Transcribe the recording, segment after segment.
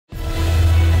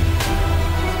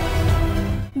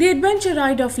The adventure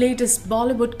ride of latest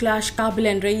Bollywood clash Kaabil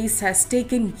and RAEES has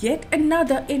taken yet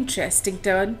another interesting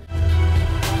turn.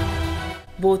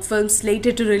 Both films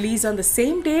slated to release on the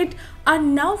same date are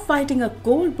now fighting a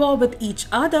cold war with each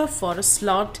other for a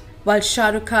slot. While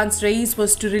Shahrukh Khan's RAEES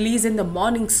was to release in the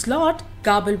morning slot,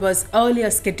 Kaabil was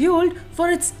earlier scheduled for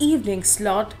its evening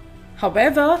slot.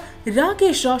 However,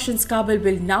 Hrithik Roshan's Kaabil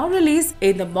will now release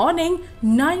in the morning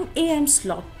 9 AM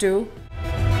slot too.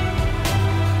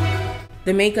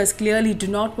 The makers clearly do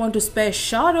not want to spare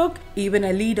Shahrukh even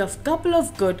a lead of couple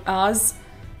of good hours.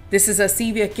 This is a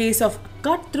severe case of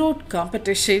cutthroat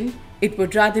competition. It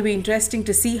would rather be interesting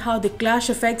to see how the clash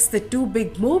affects the two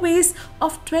big movies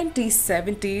of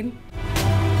 2017.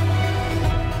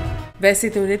 वैसे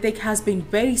तो Hrithik has been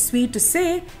very sweet to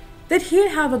say that he'll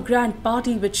have a grand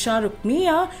party with Shahrukh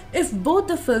Mia if both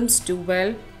the films do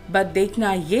well. But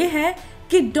देखना ये है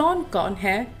कि Don कौन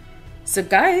है. So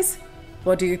guys,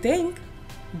 what do you think?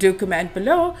 Do comment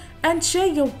below and share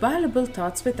your valuable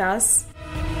thoughts with us.